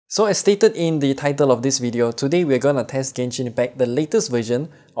So as stated in the title of this video, today we're gonna test Genshin Impact, the latest version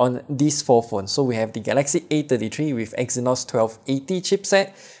on these four phones. So we have the Galaxy A33 with Exynos 1280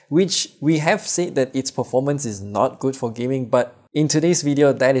 chipset, which we have said that its performance is not good for gaming, but in today's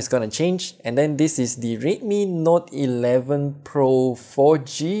video that is gonna change. And then this is the Redmi Note 11 Pro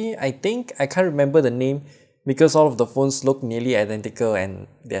 4G, I think. I can't remember the name because all of the phones look nearly identical and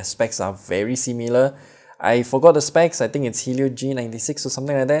their specs are very similar. I forgot the specs, I think it's Helio G96 or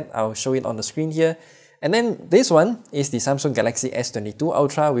something like that. I'll show it on the screen here. And then this one is the Samsung Galaxy S22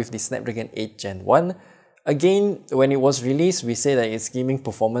 Ultra with the Snapdragon 8 Gen 1. Again, when it was released, we said that its gaming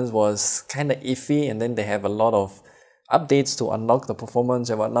performance was kinda iffy, and then they have a lot of updates to unlock the performance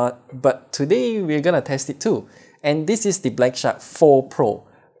and whatnot. But today we're gonna test it too. And this is the Black Shark 4 Pro.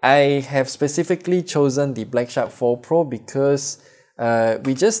 I have specifically chosen the Black Shark 4 Pro because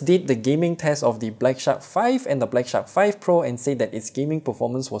we just did the gaming test of the Black Shark 5 and the Black Shark 5 Pro and said that its gaming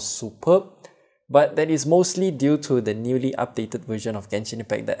performance was superb, but that is mostly due to the newly updated version of Genshin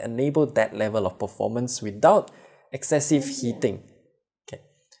Impact that enabled that level of performance without excessive heating. Okay,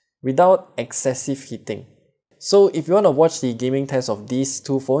 without excessive heating. So if you want to watch the gaming test of these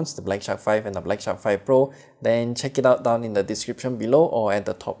two phones, the Black Shark 5 and the Black Shark 5 Pro, then check it out down in the description below or at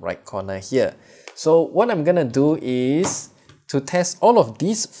the top right corner here. So what I'm gonna do is to test all of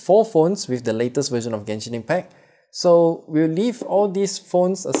these four phones with the latest version of Genshin Impact. So we'll leave all these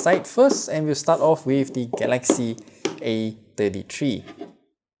phones aside first and we'll start off with the Galaxy A33.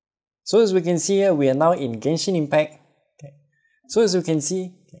 So as we can see here, we are now in Genshin Impact. Okay. So as you can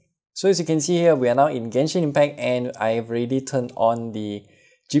see here, we are now in Genshin Impact and I've already turned on the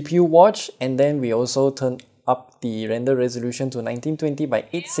GPU watch, and then we also turned up the render resolution to 1920 by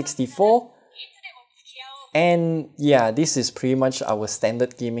 864. And yeah, this is pretty much our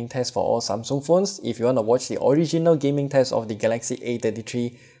standard gaming test for all Samsung phones. If you want to watch the original gaming test of the Galaxy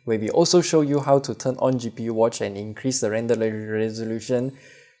A33, where we also show you how to turn on GPU watch and increase the render resolution,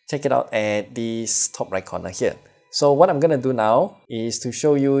 check it out at this top right corner here. So what I'm gonna do now is to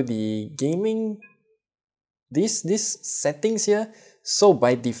show you the gaming, these settings here. So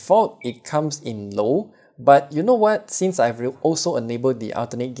by default, it comes in low. But you know what, since I've also enabled the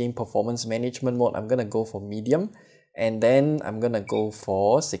alternate game performance management mode, I'm gonna go for medium, and then I'm gonna go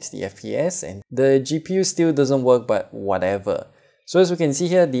for 60 FPS, and the GPU still doesn't work, but whatever. So as we can see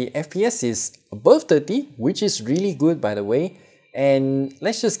here, the FPS is above 30, which is really good by the way, and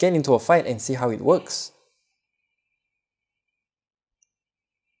let's just get into a fight and see how it works.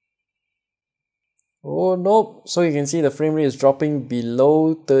 Oh no, so you can see the frame rate is dropping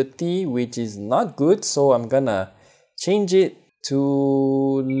below 30, which is not good, so I'm gonna change it to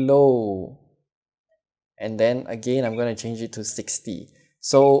low. And then again, I'm gonna change it to 60.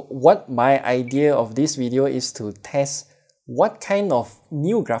 So what my idea of this video is to test what kind of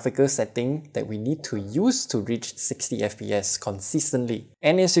new graphical setting that we need to use to reach 60 FPS consistently.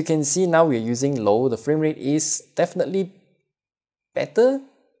 And as you can see now, we're using low. The frame rate is definitely better.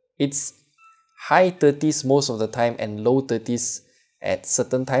 It's high 30s most of the time and low 30s at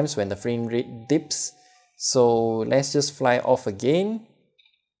certain times when the frame rate dips. So let's just fly off again.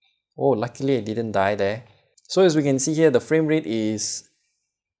 Oh, luckily I didn't die there. So as we can see here, the frame rate is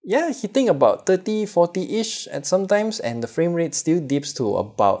hitting about 30, 40-ish at some times, and the frame rate still dips to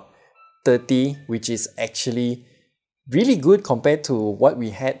about 30, which is actually really good compared to what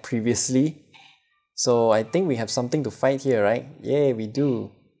we had previously. So I think we have something to fight here, right? Yeah, we do.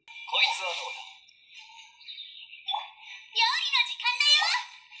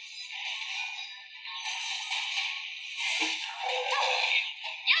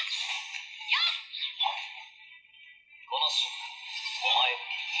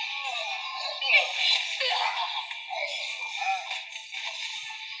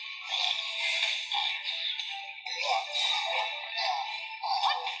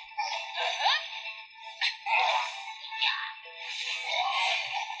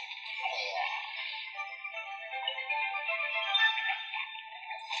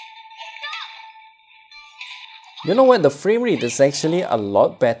 You know what, the frame rate is actually a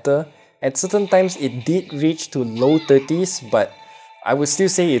lot better. At certain times it did reach to low 30s, but I would still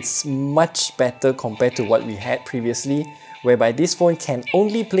say it's much better compared to what we had previously, whereby this phone can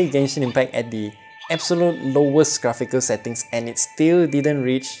only play Genshin Impact at the absolute lowest graphical settings and it still didn't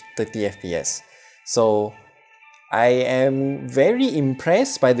reach 30 FPS. So I am very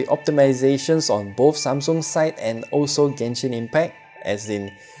impressed by the optimizations on both Samsung's side and also Genshin Impact, as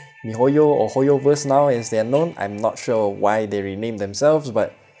in MiHoYo or HoYoverse now as they are known. I'm not sure why they renamed themselves,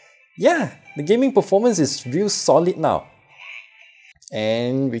 but yeah, the gaming performance is real solid now.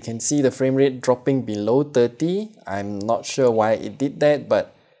 And we can see the frame rate dropping below 30. I'm not sure why it did that,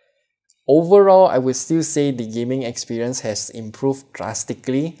 but Overall, I would still say the gaming experience has improved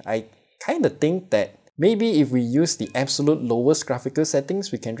drastically. I kind of think that maybe if we use the absolute lowest graphical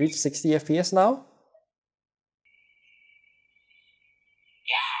settings, we can reach 60 FPS now.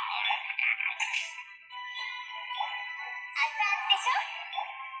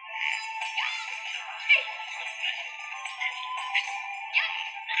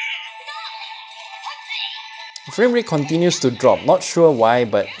 Frame rate continues to drop, not sure why,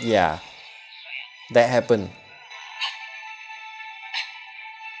 but yeah, that happened.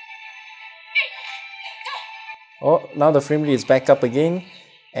 Oh, now the frame rate is back up again.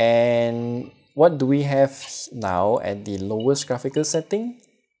 And what do we have now at the lowest graphical setting?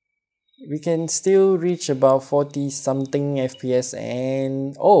 We can still reach about 40 something FPS,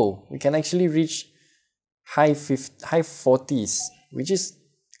 and oh, we can actually reach high 40s, which is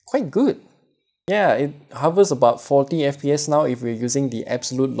quite good. Yeah, it hovers about 40 FPS now if we're using the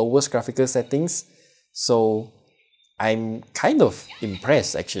absolute lowest graphical settings. So I'm kind of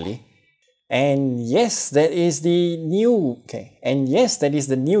impressed actually. And yes, that is the new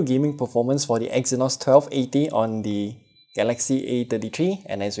gaming performance for the Exynos 1280 on the Galaxy A33.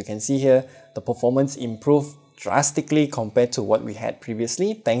 And as you can see here, the performance improved drastically compared to what we had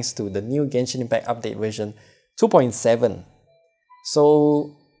previously, thanks to the new Genshin Impact update version 2.7.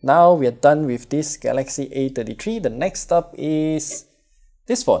 So now we are done with this Galaxy A33. The next up is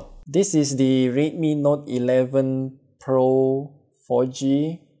this phone. This is the Redmi Note 11 Pro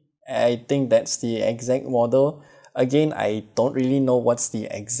 4G. I think that's the exact model. Again, I don't really know what's the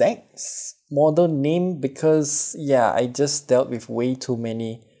exact model name because yeah, I just dealt with way too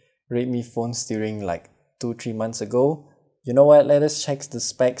many Redmi phones during like 2-3 months ago. You know what, let us check the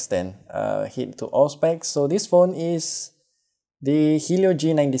specs then. Hit to all specs. So this phone is the Helio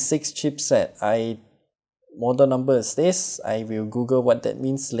G96 chipset. Model number is this. I will Google what that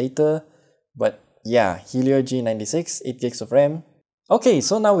means later. But yeah, Helio G96, 8 gigs of RAM. Okay,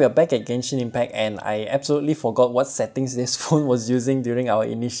 so now we are back at Genshin Impact and I absolutely forgot what settings this phone was using during our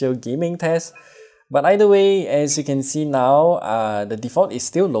initial gaming test. But either way, as you can see now, the default is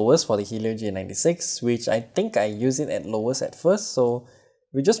still lowest for the Helio G96, which I think I used it at lowest at first. So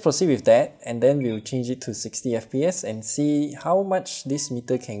we just proceed with that and then we'll change it to 60 FPS and see how much this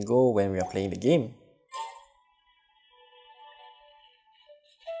meter can go when we are playing the game.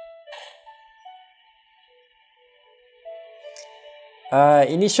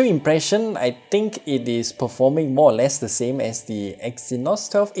 Initial impression, I think it is performing more or less the same as the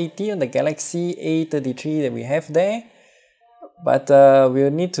Exynos 1280 on the Galaxy A33 that we have there. But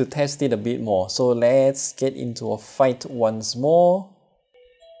we'll need to test it a bit more. So let's get into a fight once more.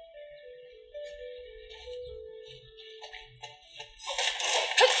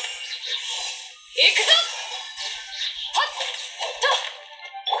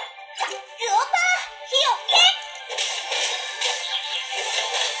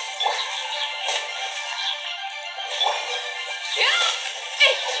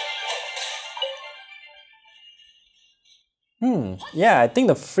 Yeah, I think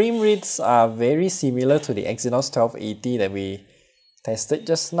the frame rates are very similar to the Exynos 1280 that we tested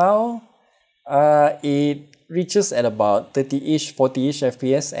just now. It reaches at about 30-ish, 40-ish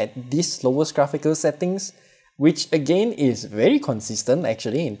FPS at these lowest graphical settings, which again is very consistent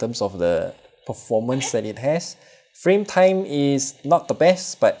actually in terms of the performance that it has. Frame time is not the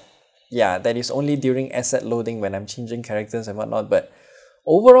best, but yeah, that is only during asset loading when I'm changing characters and whatnot, but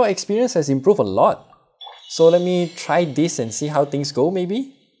overall experience has improved a lot. So let me try this and see how things go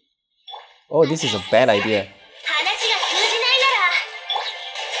maybe. Oh, this is a bad idea.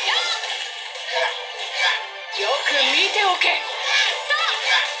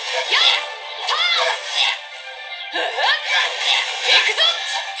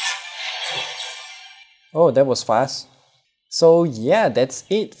 Oh, that was fast. So yeah, that's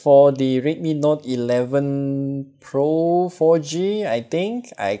it for the Redmi Note 11 Pro 4G, I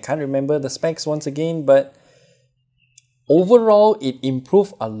think. I can't remember the specs once again, but overall, it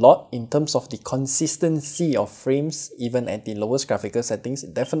improved a lot in terms of the consistency of frames, even at the lowest graphical settings.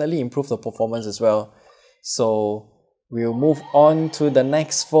 It definitely improved the performance as well. So we'll move on to the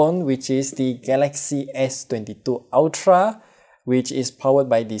next phone, which is the Galaxy S22 Ultra, which is powered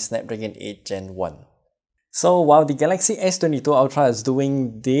by the Snapdragon 8 Gen 1. So while the Galaxy S22 Ultra is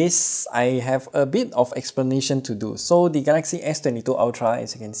doing this, I have a bit of explanation to do. So the Galaxy S22 Ultra,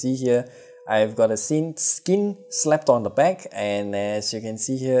 as you can see here, I've got a skin slapped on the back, and as you can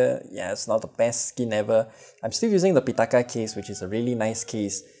see here, yeah, it's not the best skin ever. I'm still using the Pitaka case, which is a really nice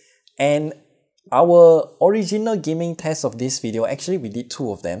case. And our original gaming test of this video, actually we did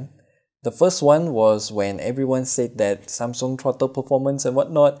 2 of them. The first one was when everyone said that Samsung throttle performance and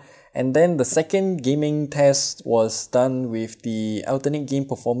whatnot, and then the second gaming test was done with the alternate game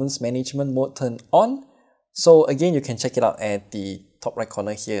performance management mode turned on. So again, you can check it out at the top right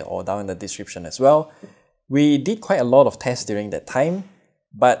corner here or down in the description as well. We did quite a lot of tests during that time,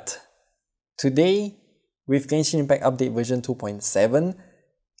 but today with Genshin Impact Update version 2.7,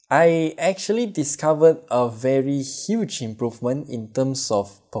 I actually discovered a very huge improvement in terms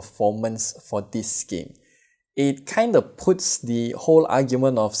of performance for this game. It kind of puts the whole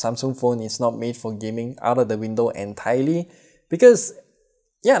argument of Samsung phone is not made for gaming out of the window entirely, because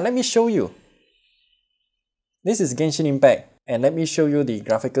yeah, let me show you. This is Genshin Impact, and let me show you the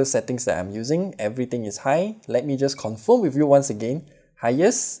graphical settings that I'm using. Everything is high. Let me just confirm with you once again.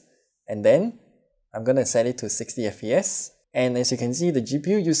 Highest, and then I'm gonna set it to 60 FPS. And as you can see, the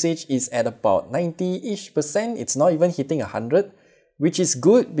GPU usage is at about 90-ish%. It's not even hitting 100, which is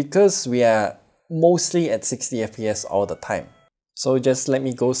good because we are mostly at 60 FPS all the time. So just let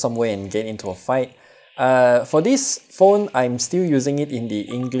me go somewhere and get into a fight. For this phone, I'm still using it in the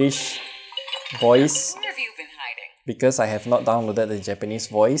English voice because I have not downloaded the Japanese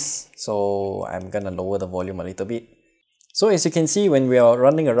voice. So I'm gonna lower the volume a little bit. So as you can see, when we are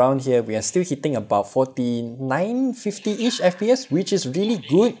running around here, we are still hitting about 49, 50-ish FPS, which is really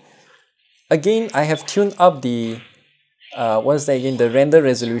good. Again, I have tuned up the, the render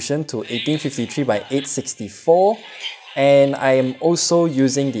resolution to 1853 by 864. And I am also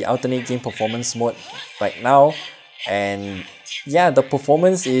using the alternate game performance mode right now. And yeah, the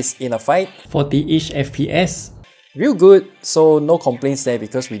performance is in a fight, 40-ish FPS. Real good, so no complaints there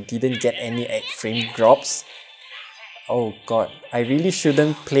because we didn't get any frame drops. Oh god, I really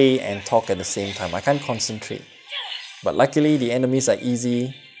shouldn't play and talk at the same time. I can't concentrate. But luckily the enemies are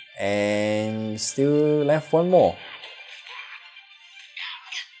easy and still left one more.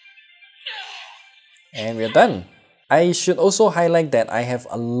 And we're done. I should also highlight that I have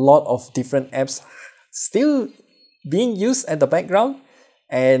a lot of different apps still being used at the background,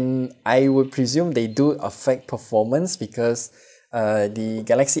 and I would presume they do affect performance because the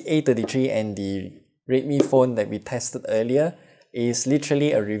Galaxy A33 and the Redmi phone that we tested earlier is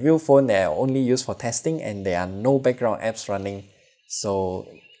literally a review phone that I only use for testing, and there are no background apps running. So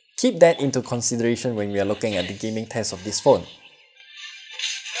keep that into consideration when we are looking at the gaming test of this phone.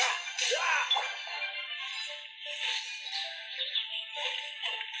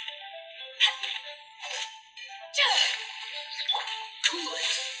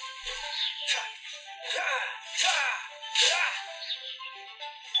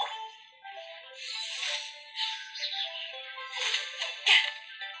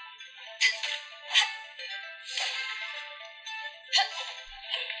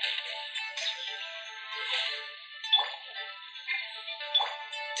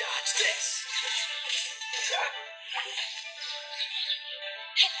 Dodge this.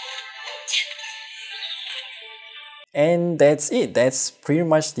 And that's it. That's pretty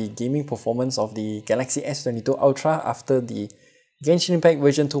much the gaming performance of the Galaxy S22 Ultra after the Genshin Impact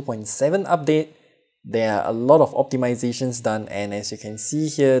version 2.7 update. There are a lot of optimizations done, and as you can see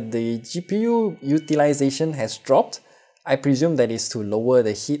here, the GPU utilization has dropped. I presume that is to lower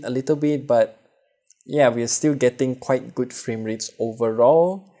the heat a little bit, but yeah, we're still getting quite good frame rates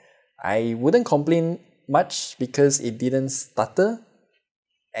overall. I wouldn't complain much because it didn't stutter,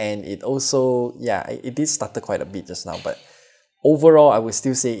 and it also, yeah, it did stutter quite a bit just now, but overall I would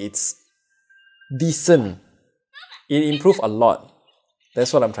still say it's decent. It improved a lot.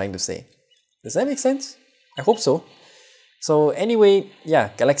 That's what I'm trying to say. Does that make sense? I hope so. So anyway, yeah,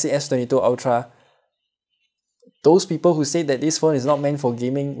 Galaxy S22 Ultra. Those people who say that this phone is not meant for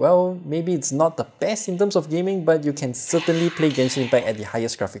gaming, well, maybe it's not the best in terms of gaming, but you can certainly play Genshin Impact at the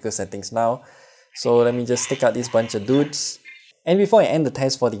highest graphical settings now. So let me just take out this bunch of dudes. And before I end the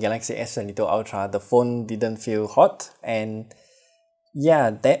test for the Galaxy S22 Ultra, the phone didn't feel hot, and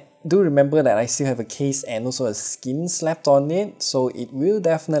yeah, do remember that I still have a case and also a skin slapped on it, so it will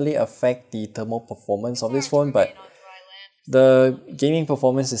definitely affect the thermal performance of this phone, but the gaming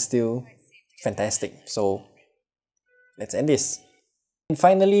performance is still fantastic. So let's end this. And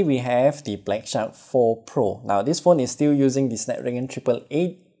finally, we have the Black Shark 4 Pro. Now this phone is still using the Snapdragon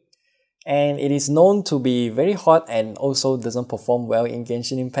 888, and it is known to be very hot and also doesn't perform well in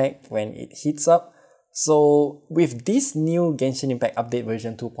Genshin Impact when it heats up. So with this new Genshin Impact Update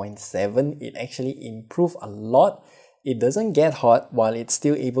version 2.7, it actually improved a lot. It doesn't get hot while it's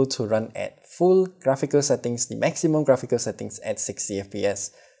still able to run at full graphical settings, the maximum graphical settings at 60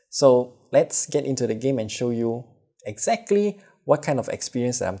 FPS. So let's get into the game and show you exactly what kind of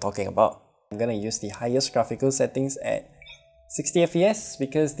experience that I'm talking about. I'm gonna use the highest graphical settings at 60 FPS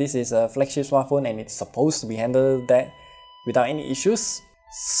because this is a flagship smartphone and it's supposed to be handled that without any issues.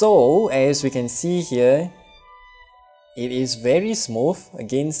 So as we can see here, it is very smooth,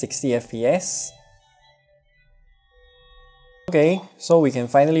 again 60 FPS. Okay, so we can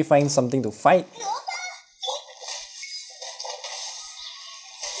finally find something to fight.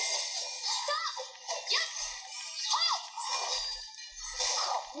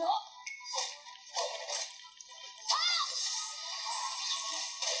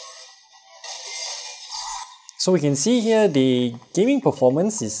 So we can see here the gaming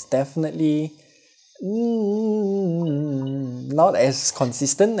performance is definitely not as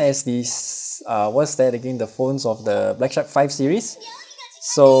consistent as these, what's that again, the phones of the Black Shark 5 series.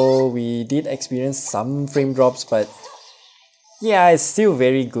 So we did experience some frame drops, but yeah, it's still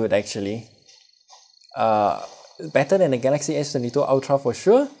very good actually. Better than the Galaxy S22 Ultra for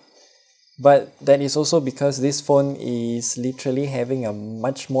sure. But that is also because this phone is literally having a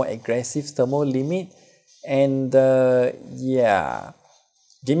much more aggressive thermal limit. And yeah,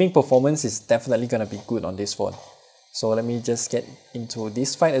 gaming performance is definitely gonna be good on this phone. So let me just get into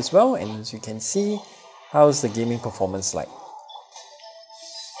this fight as well, and as you can see, how's the gaming performance like.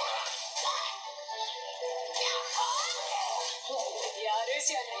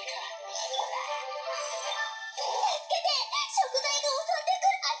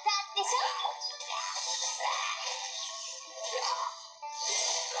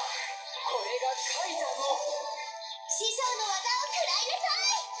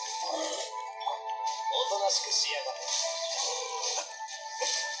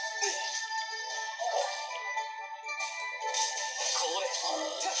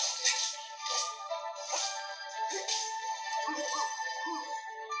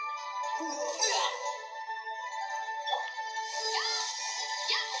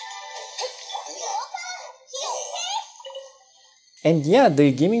 And yeah,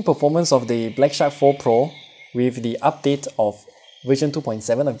 the gaming performance of the Black Shark 4 Pro with the update of version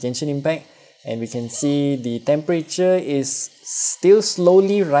 2.7 of Genshin Impact, and we can see the temperature is still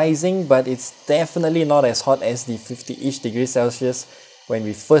slowly rising, but it's definitely not as hot as the 50-ish degrees Celsius when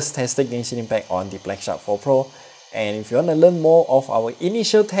we first tested Genshin Impact on the Black Shark 4 Pro. And if you want to learn more of our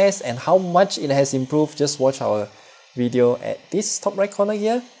initial test and how much it has improved, just watch our video at this top right corner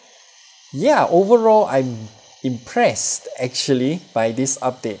here. Yeah, overall I'm impressed actually by this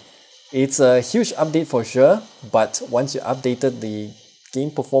update. It's a huge update for sure, but once you updated, the game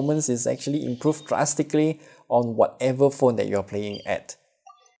performance is actually improved drastically on whatever phone that you're playing at.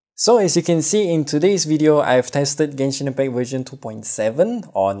 So as you can see in today's video, I've tested Genshin Impact version 2.7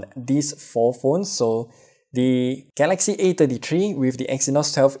 on these 4 phones. So the Galaxy A33 with the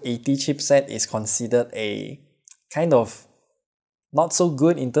Exynos 1280 chipset is considered a kind of not so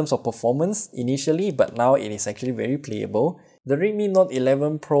good in terms of performance initially, but now it is actually very playable. The Redmi Note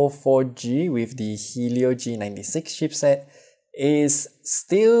 11 Pro 4G with the Helio G96 chipset is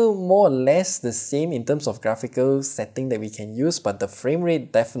still more or less the same in terms of graphical setting that we can use, but the frame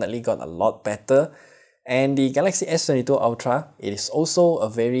rate definitely got a lot better. And the Galaxy S22 Ultra, it is also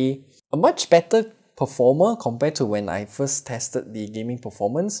a much better performer compared to when I first tested the gaming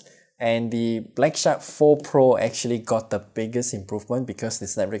performance. And the Black Shark 4 Pro actually got the biggest improvement because the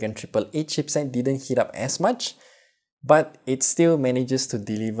Snapdragon 888 chipset didn't heat up as much, but it still manages to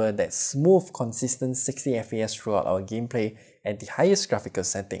deliver that smooth, consistent 60 FPS throughout our gameplay at the highest graphical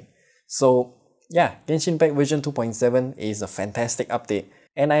setting. So yeah, Genshin Impact version 2.7 is a fantastic update.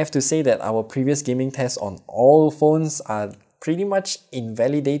 And I have to say that our previous gaming tests on all phones are pretty much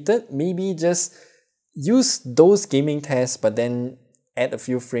invalidated. Maybe just use those gaming tests, but then add a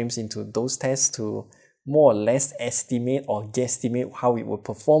few frames into those tests to more or less estimate or guesstimate how it will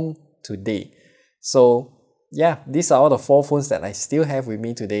perform today. So yeah, these are all the 4 phones that I still have with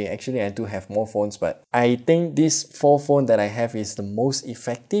me today. Actually, I do have more phones, but I think this 4 phone that I have is the most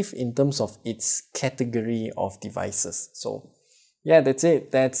effective in terms of its category of devices. So yeah, that's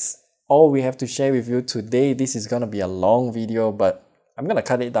it. That's all we have to share with you today. This is gonna be a long video, but I'm gonna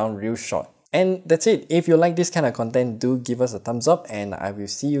cut it down real short. And that's it. If you like this kind of content, do give us a thumbs up, and I will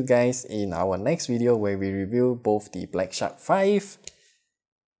see you guys in our next video where we review both the Black Shark 5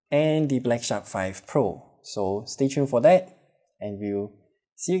 and the Black Shark 5 Pro. So stay tuned for that, and we'll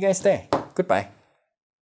see you guys there. Goodbye.